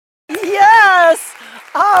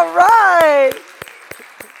All right.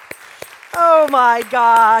 Oh my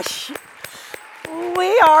gosh.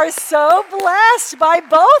 We are so blessed by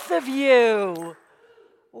both of you.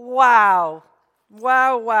 Wow.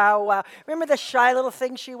 Wow, wow, wow. Remember the shy little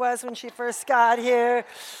thing she was when she first got here?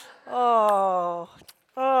 Oh,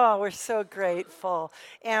 we're so grateful.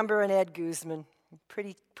 Amber and Ed Guzman,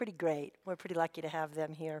 pretty great. We're pretty lucky to have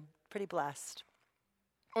them here. Pretty blessed.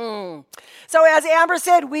 So as Amber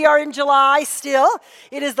said, we are in July still.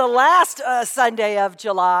 It is the last Sunday of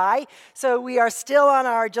July. So we are still on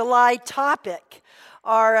our July topic.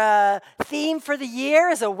 Our theme for the year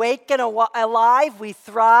is Awake and Alive, We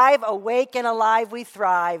Thrive. Awake and Alive, We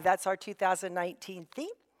Thrive. That's our 2019 theme.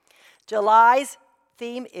 July's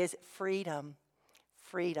theme is freedom.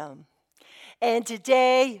 Freedom. And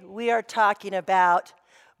today we are talking about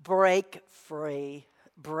break free.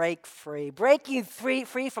 Break free. Breaking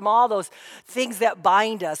free from all those things that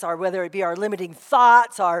bind us, or whether it be our limiting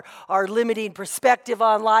thoughts, our limiting perspective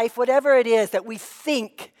on life, whatever it is that we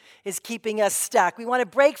think is keeping us stuck. We want to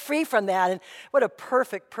break free from that. And what a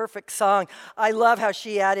perfect song. I love how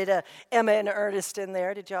she added Emma and Ernest in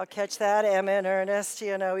there. Did y'all catch that? Emma and Ernest,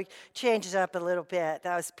 we changed it up a little bit.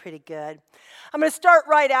 That was pretty good. I'm going to start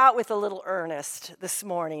right out with a little Ernest this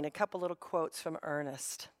morning, a couple little quotes from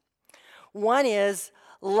Ernest. One is,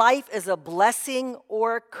 life is a blessing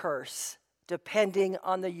or a curse, depending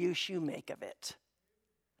on the use you make of it.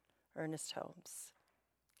 Ernest Holmes.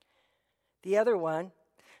 The other one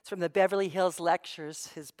is from the Beverly Hills Lectures,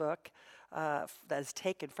 his book, that is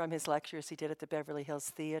taken from his lectures he did at the Beverly Hills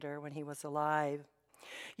Theater when he was alive.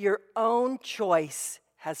 Your own choice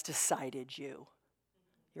has decided you.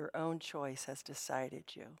 Your own choice has decided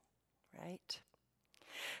you, right?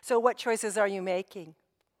 So what choices are you making?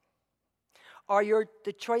 Are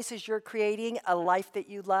the choices you're creating a life that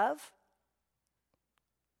you love?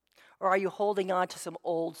 Or are you holding on to some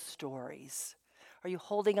old stories? Are you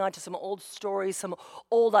holding on to some old stories, some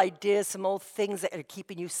old ideas, some old things that are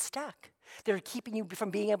keeping you stuck? That are keeping you from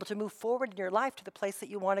being able to move forward in your life to the place that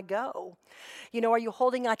you want to go? Are you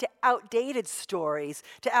holding on to outdated stories,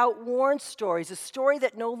 to outworn stories, a story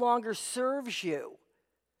that no longer serves you,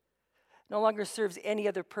 no longer serves any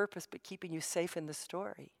other purpose but keeping you safe in the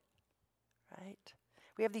story? Right?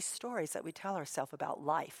 We have these stories that we tell ourselves about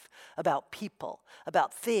life, about people,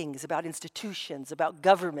 about things, about institutions, about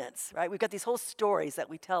governments, right? We've got these whole stories that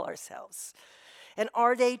we tell ourselves. And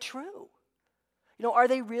are they true? Are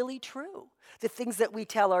they really true, the things that we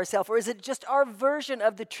tell ourselves? Or is it just our version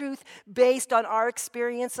of the truth based on our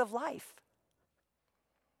experience of life?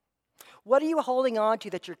 What are you holding on to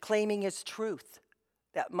that you're claiming is truth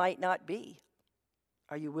that might not be?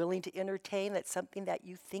 Are you willing to entertain that something that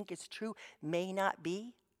you think is true may not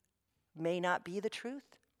be the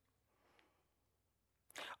truth?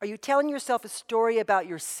 Are you telling yourself a story about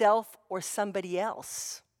yourself or somebody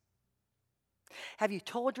else? Have you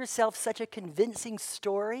told yourself such a convincing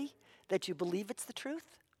story that you believe it's the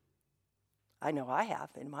truth? I know I have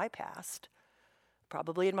in my past,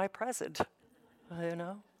 probably in my present,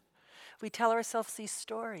 We tell ourselves these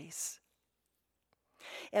stories.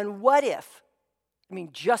 And what if,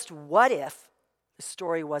 just what if the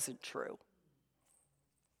story wasn't true?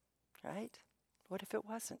 Right? What if it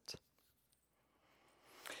wasn't?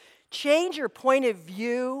 Change your point of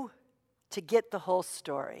view to get the whole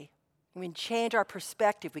story. Change our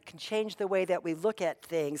perspective. We can change the way that we look at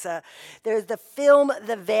things. There's the film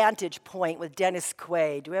The Vantage Point with Dennis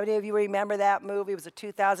Quaid. Do any of you remember that movie? It was a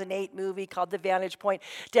 2008 movie called The Vantage Point.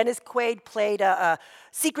 Dennis Quaid played a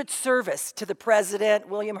Secret Service to the president.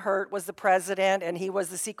 William Hurt was the president, and he was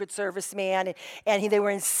the Secret Service man. They were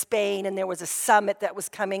in Spain, and there was a summit that was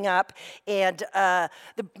coming up, and the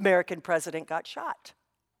American president got shot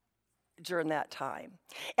during that time.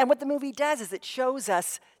 And what the movie does is it shows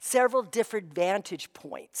us several different vantage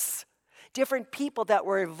points, different people that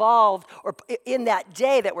were involved or in that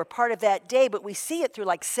day, that were part of that day, but we see it through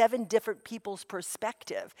like 7 different people's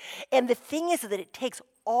perspective. And the thing is that it takes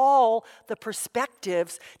all the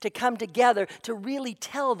perspectives to come together to really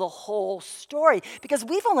tell the whole story, because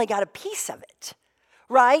we've only got a piece of it.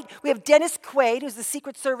 Right? We have Dennis Quaid, who's the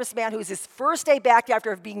Secret Service man, who's his first day back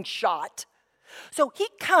after being shot. So he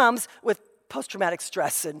comes with post-traumatic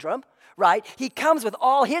stress syndrome, right? He comes with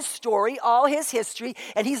all his story, all his history,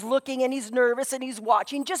 and he's looking and he's nervous and he's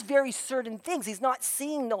watching just very certain things. He's not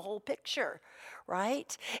seeing the whole picture,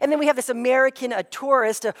 right? And then we have this American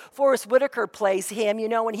tourist, Forrest Whitaker plays him,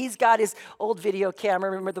 and he's got his old video camera,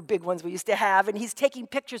 remember the big ones we used to have, and he's taking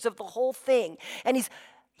pictures of the whole thing. And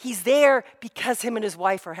He's there because him and his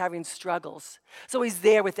wife are having struggles. So he's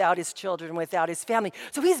there without his children, without his family.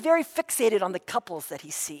 So he's very fixated on the couples that he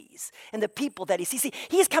sees and the people that he sees. See,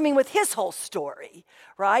 he's coming with his whole story,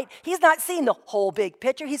 right? He's not seeing the whole big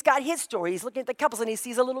picture. He's got his story. He's looking at the couples and he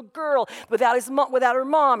sees a little girl without her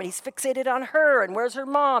mom, and he's fixated on her and where's her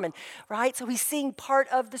mom, and right? So he's seeing part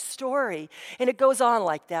of the story. And it goes on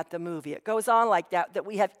like that, the movie. It goes on like that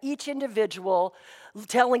we have each individual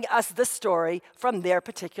telling us the story from their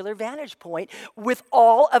particular vantage point with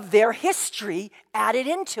all of their history added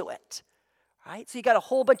into it, right? So you got a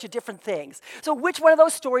whole bunch of different things. So which one of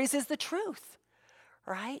those stories is the truth,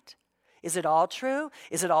 right? Is it all true?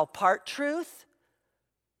 Is it all part truth?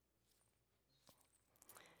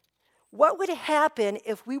 What would happen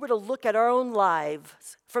if we were to look at our own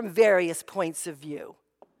lives from various points of view?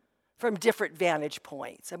 From different vantage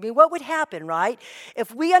points. I mean, what would happen, right?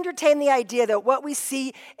 If we entertain the idea that what we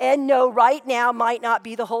see and know right now might not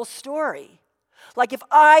be the whole story. Like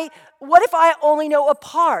what if I only know a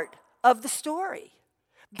part of the story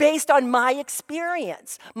based on my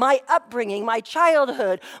experience, my upbringing, my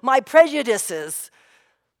childhood, my prejudices?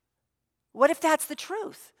 What if that's the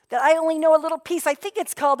truth? That I only know a little piece. I think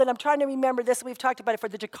it's called, and I'm trying to remember this, we've talked about it, for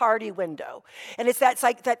the Jacardi window. And it's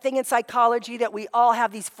that thing in psychology that we all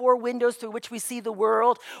have these 4 windows through which we see the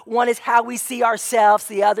world. One is how we see ourselves.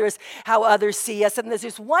 The other is how others see us. And there's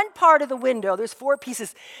this one part of the window, there's 4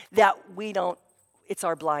 pieces that we don't, it's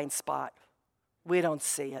our blind spot. We don't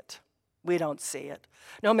see it. We don't see it.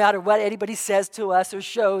 No matter what anybody says to us or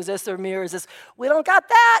shows us or mirrors us, we don't got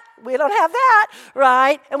that. We don't have that,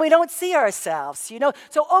 right? And we don't see ourselves,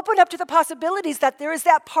 So open up to the possibilities that there is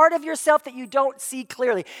that part of yourself that you don't see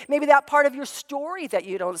clearly. Maybe that part of your story that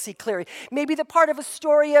you don't see clearly. Maybe the part of a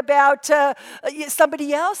story about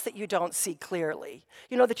somebody else that you don't see clearly.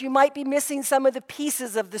 That you might be missing some of the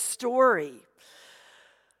pieces of the story.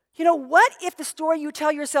 What if the story you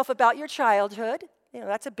tell yourself about your childhood,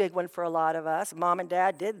 that's a big one for a lot of us. Mom and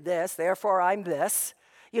dad did this, therefore I'm this.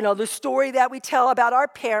 The story that we tell about our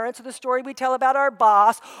parents, or the story we tell about our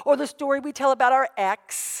boss, or the story we tell about our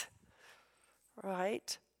ex,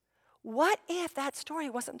 right? What if that story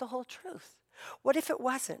wasn't the whole truth? What if it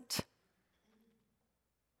wasn't?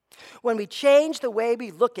 When we change the way we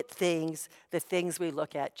look at things, the things we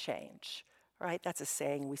look at change. Right? That's a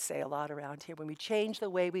saying we say a lot around here. When we change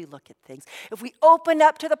the way we look at things, if we open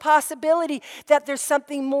up to the possibility that there's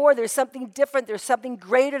something more, there's something different, there's something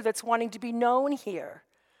greater that's wanting to be known here.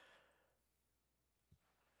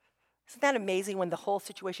 Isn't that amazing when the whole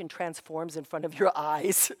situation transforms in front of your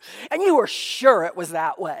eyes and you were sure it was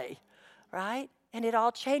that way, right? And it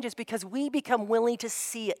all changes because we become willing to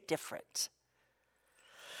see it different.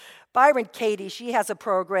 Byron Katie, she has a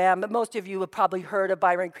program. Most of you have probably heard of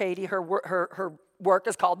Byron Katie. Her work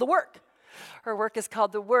is called The Work. Her work is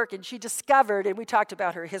called The Work, and she discovered, and we talked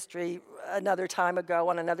about her history another time ago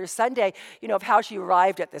on another Sunday, of how she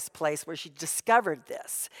arrived at this place where she discovered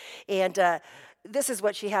this. And this is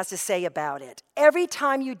what she has to say about it. Every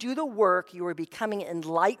time you do the work, you are becoming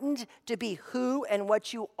enlightened to be who and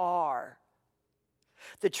what you are,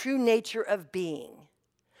 the true nature of being.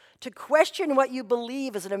 To question what you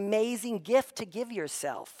believe is an amazing gift to give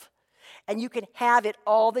yourself, and you can have it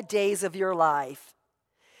all the days of your life.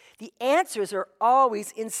 The answers are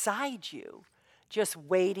always inside you, just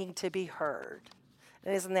waiting to be heard.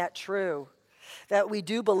 And isn't that true? That we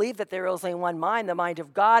do believe that there is only one mind, the mind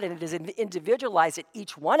of God, and it is individualized in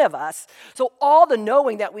each one of us. So all the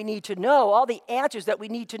knowing that we need to know, all the answers that we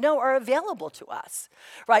need to know are available to us,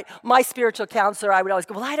 right? My spiritual counselor, I would always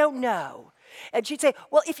go, well, I don't know. And she'd say,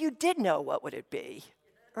 well, if you did know, what would it be,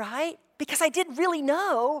 right? Because I didn't really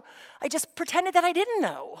know. I just pretended that I didn't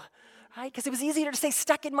know, right? Because it was easier to stay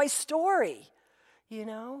stuck in my story,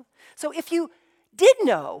 So if you did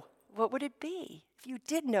know, what would it be? If you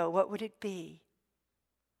did know, what would it be?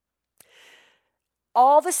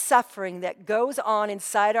 All the suffering that goes on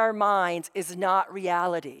inside our minds is not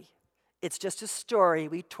reality. It's just a story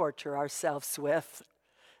we torture ourselves with.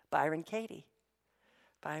 Byron Katie.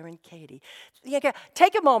 Byron Katie. Yeah,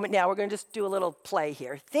 take a moment now. We're going to just do a little play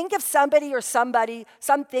here. Think of somebody or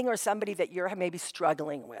something or somebody that you're maybe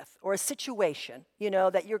struggling with, or a situation,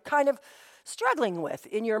 that you're kind of struggling with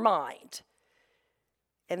in your mind.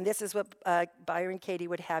 And this is what Byron Katie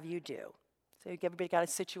would have you do. So everybody got a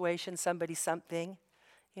situation, somebody, something.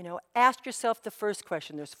 Ask yourself the first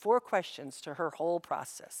question. There's 4 questions to her whole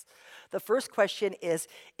process. The first question is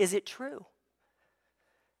it true?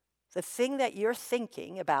 The thing that you're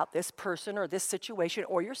thinking about this person or this situation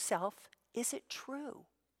or yourself, is it true?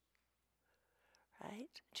 Right?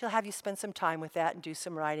 She'll have you spend some time with that and do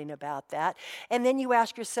some writing about that. And then you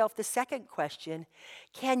ask yourself the second question,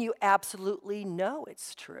 can you absolutely know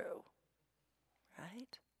it's true?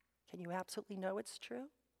 Right? Can you absolutely know it's true?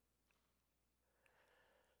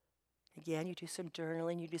 Again, you do some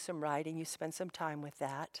journaling, you do some writing, you spend some time with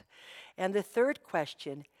that. And the third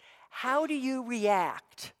question, how do you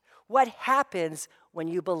react? What happens when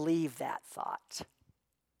you believe that thought?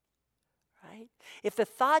 Right? If the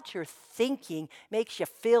thought you're thinking makes you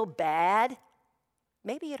feel bad,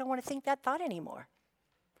 maybe you don't want to think that thought anymore.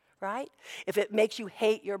 Right? If it makes you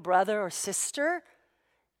hate your brother or sister,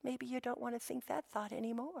 maybe you don't want to think that thought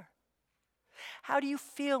anymore. How do you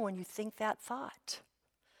feel when you think that thought?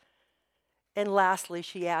 And lastly,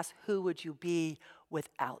 she asks, who would you be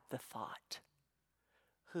without the thought?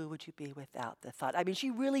 Who would you be without the thought? I mean, she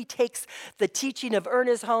really takes the teaching of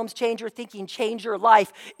Ernest Holmes, Change Your Thinking, Change Your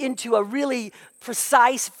Life, into a really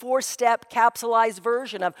precise 4-step capsulized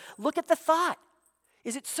version of, look at the thought.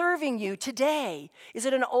 Is it serving you today? Is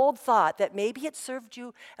it an old thought that maybe it served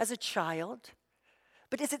you as a child?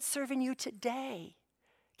 But is it serving you today?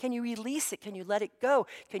 Can you release it? Can you let it go?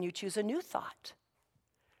 Can you choose a new thought?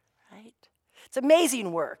 Right? It's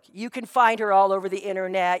amazing work. You can find her all over the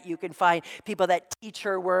internet. You can find people that teach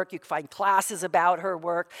her work. You can find classes about her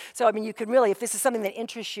work. So, I mean, you can really, if this is something that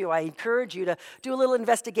interests you, I encourage you to do a little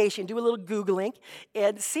investigation, do a little Googling,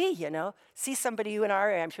 and see somebody in our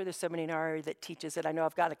area. I'm sure there's somebody in our area that teaches it. I know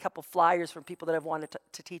I've got a couple flyers from people that have wanted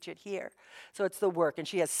to teach it here. So it's the work, and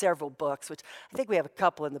she has several books, which I think we have a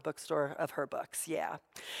couple in the bookstore of her books, yeah.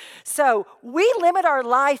 So we limit our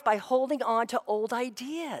life by holding on to old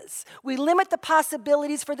ideas. We limit the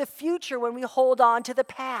possibilities for the future when we hold on to the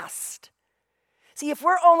past. See, if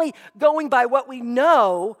we're only going by what we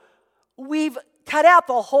know, we've cut out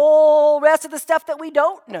the whole rest of the stuff that we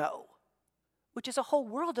don't know, which is a whole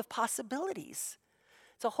world of possibilities.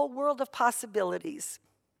 It's a whole world of possibilities.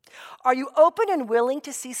 Are you open and willing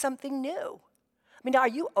to see something new? I mean, are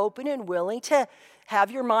you open and willing to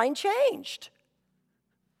have your mind changed?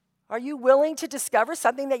 Are you willing to discover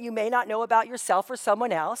something that you may not know about yourself or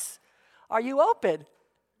someone else? Are you open?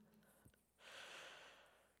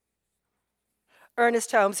 Ernest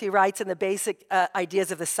Holmes, he writes in the basic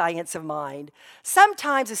ideas of the science of mind,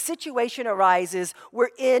 sometimes a situation arises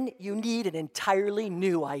wherein you need an entirely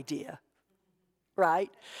new idea, right?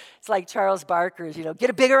 It's like Charles Barker's, get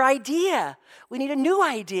a bigger idea. We need a new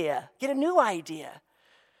idea. Get a new idea.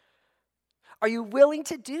 Are you willing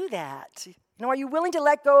to do that? Are you willing to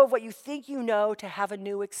let go of what you think you know to have a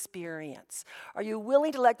new experience? Are you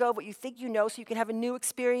willing to let go of what you think you know so you can have a new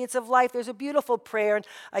experience of life? There's a beautiful prayer, and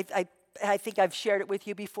I think I've shared it with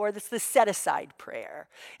you before. This is the set-aside prayer.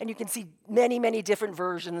 And you can see many, many different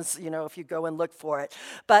versions, if you go and look for it.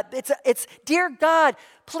 But it's, dear God,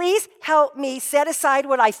 please help me set aside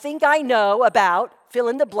what I think I know about, fill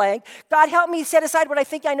in the blank. God, help me set aside what I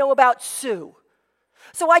think I know about Sue,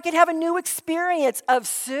 so I can have a new experience of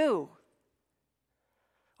Sue.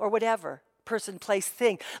 Or whatever, person, place,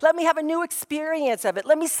 thing. Let me have a new experience of it.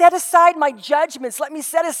 Let me set aside my judgments. Let me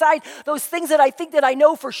set aside those things that I think that I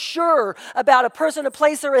know for sure about a person, a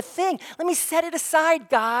place, or a thing. Let me set it aside,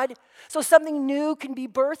 God, so something new can be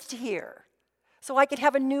birthed here, so I can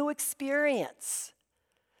have a new experience,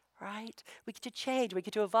 right? We get to change. We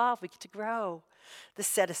get to evolve. We get to grow. The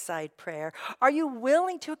set-aside prayer. Are you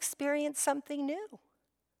willing to experience something new,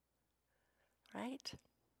 right?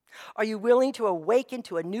 Are you willing to awaken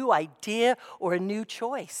to a new idea or a new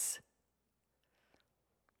choice?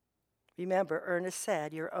 Remember, Ernest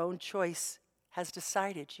said, your own choice has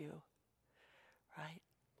decided you, right?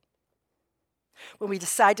 When we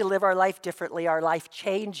decide to live our life differently, our life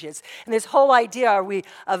changes. And this whole idea, are we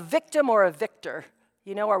a victim or a victor?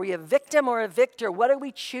 Are we a victim or a victor? What are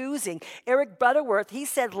we choosing? Eric Butterworth, he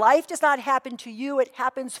said, life does not happen to you, it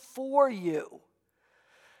happens for you.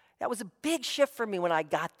 That was a big shift for me when I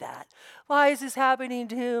got that. Why is this happening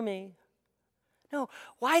to me? No,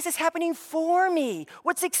 why is this happening for me?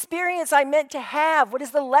 What's the experience I meant to have? What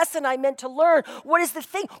is the lesson I meant to learn? What is the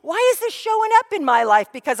thing? Why is this showing up in my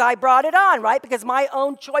life? Because I brought it on, right? Because my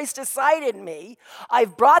own choice decided me.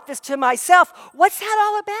 I've brought this to myself. What's that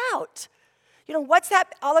all about? What's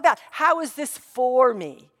that all about? How is this for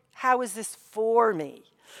me? How is this for me?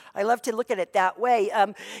 I love to look at it that way.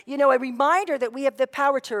 A reminder that we have the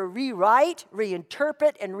power to rewrite,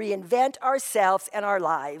 reinterpret, and reinvent ourselves and our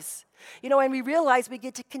lives. And we realize we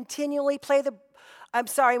get to continually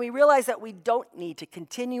we realize that we don't need to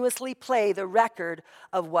continuously play the record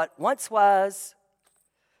of what once was,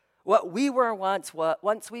 what we were once, what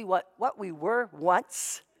we were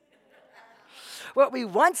once, what we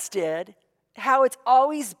once did, how it's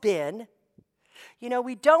always been.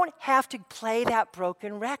 We don't have to play that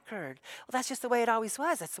broken record. Well, that's just the way it always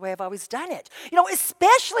was. That's the way I've always done it.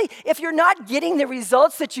 Especially if you're not getting the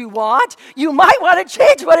results that you want, you might want to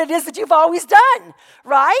change what it is that you've always done,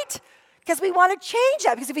 right? Because we want to change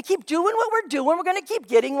that. Because if we keep doing what we're doing, we're going to keep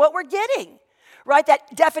getting what we're getting, right?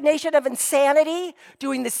 That definition of insanity,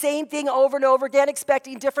 doing the same thing over and over again,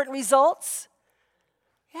 expecting different results.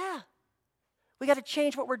 Yeah. We got to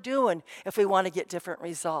change what we're doing if we want to get different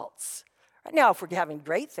results. Right now, if we're having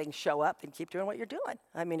great things show up, then keep doing what you're doing.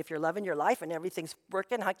 I mean, if you're loving your life and everything's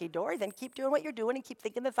working hunky-dory, then keep doing what you're doing and keep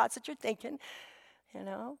thinking the thoughts that you're thinking,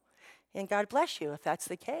 And God bless you if that's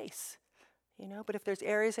the case, But if there's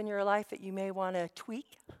areas in your life that you may want to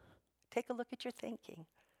tweak, take a look at your thinking.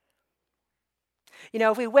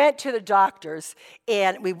 If we went to the doctors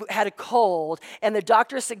and we had a cold and the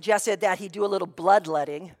doctor suggested that he do a little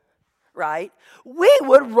bloodletting, right? We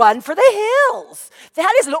would run for the hills.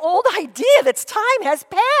 That is an old idea that's time has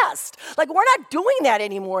passed. Like, we're not doing that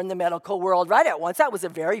anymore in the medical world, right? At once, that was a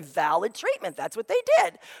very valid treatment. That's what they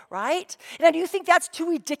did, right? Now, do you think that's too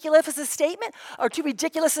ridiculous as a statement or too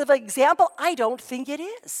ridiculous of an example? I don't think it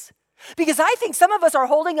is. Because I think some of us are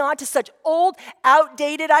holding on to such old,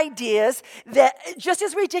 outdated ideas that just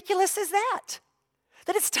as ridiculous as that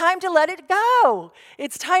it's time to let it go.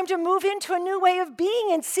 It's time to move into a new way of being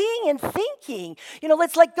and seeing and thinking.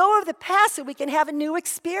 Let's let go of the past so we can have a new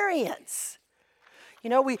experience.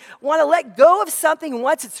 We want to let go of something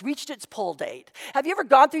once it's reached its pull date. Have you ever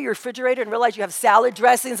gone through your refrigerator and realized you have salad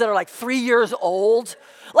dressings that are like 3 years old?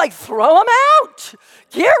 Like, throw them out.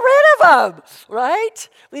 Get rid of them, right?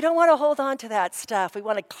 We don't want to hold on to that stuff. We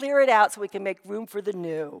want to clear it out so we can make room for the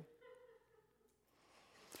new.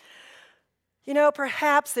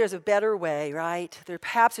 Perhaps there's a better way, right?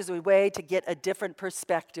 Perhaps there's a way to get a different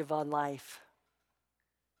perspective on life.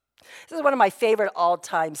 This is one of my favorite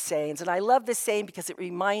all-time sayings, and I love this saying because it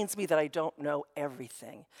reminds me that I don't know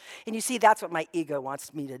everything. And you see, that's what my ego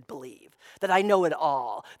wants me to believe, that I know it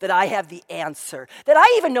all, that I have the answer, that I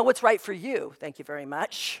even know what's right for you. Thank you very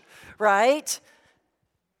much, right?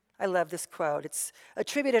 I love this quote. It's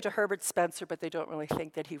attributed to Herbert Spencer, but they don't really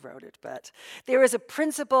think that he wrote it. But there is a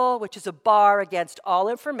principle which is a bar against all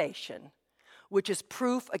information, which is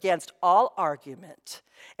proof against all argument,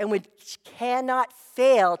 and which cannot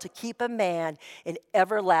fail to keep a man in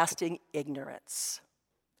everlasting ignorance.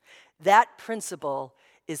 That principle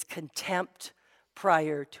is contempt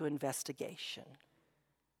prior to investigation.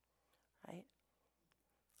 Right?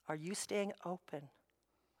 Are you staying open?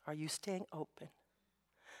 Are you staying open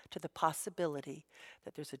to the possibility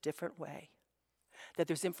that there's a different way, that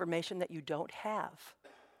there's information that you don't have?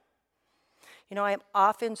 I am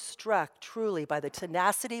often struck truly by the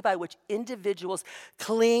tenacity by which individuals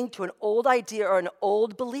cling to an old idea or an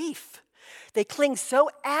old belief. They cling so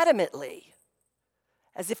adamantly,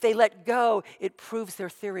 as if they let go, it proves their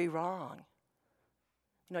theory wrong.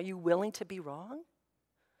 Are you willing to be wrong?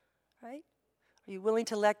 Right? Are you willing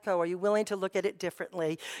to let go? Are you willing to look at it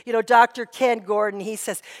differently? Dr. Ken Gordon, he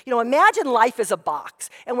says, imagine life is a box,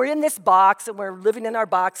 and we're in this box, and we're living in our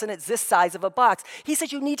box, and it's this size of a box. He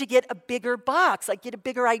says you need to get a bigger box, like get a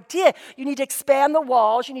bigger idea. You need to expand the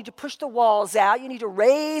walls. You need to push the walls out. You need to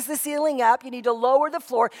raise the ceiling up. You need to lower the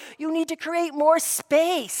floor. You need to create more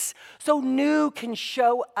space so new can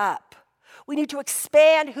show up. We need to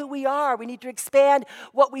expand who we are. We need to expand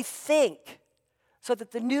what we think, so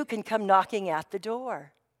that the new can come knocking at the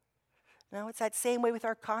door. Now, it's that same way with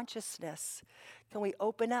our consciousness. Can we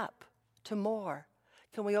open up to more?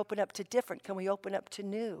 Can we open up to different? Can we open up to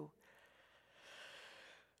new?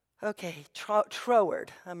 Okay, Troward.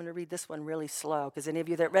 I'm going to read this one really slow, because any of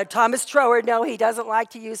you that read Thomas Troward know he doesn't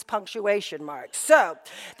like to use punctuation marks. So,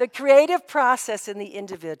 the creative process in the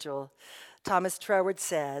individual, Thomas Troward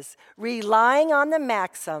says, relying on the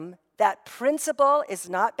maxim that principle is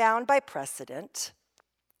not bound by precedent,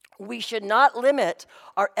 we should not limit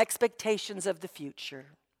our expectations of the future.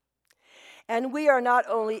 And we are not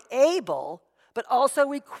only able, but also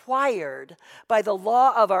required by the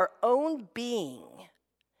law of our own being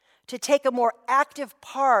to take a more active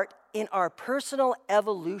part in our personal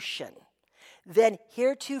evolution than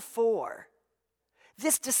heretofore.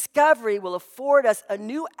 This discovery will afford us a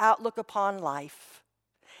new outlook upon life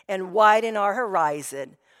and widen our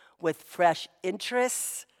horizon with fresh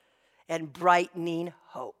interests and brightening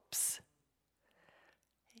hopes.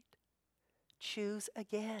 Choose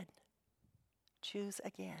again. Choose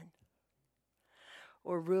again.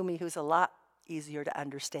 Or Rumi, who's a lot easier to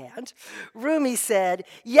understand. Rumi said,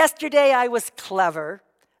 yesterday I was clever,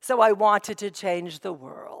 so I wanted to change the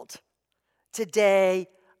world. Today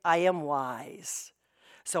I am wise,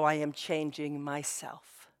 so I am changing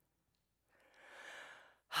myself.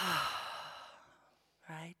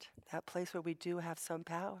 that place where we do have some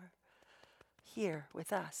power, here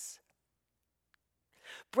with us.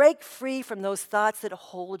 Break free from those thoughts that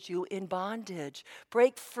hold you in bondage.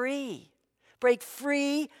 Break free. Break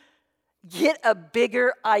free. Get a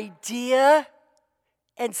bigger idea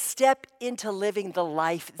and step into living the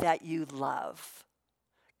life that you love.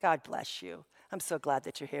 God bless you. I'm so glad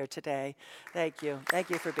that you're here today. Thank you. Thank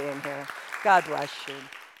you for being here. God bless you.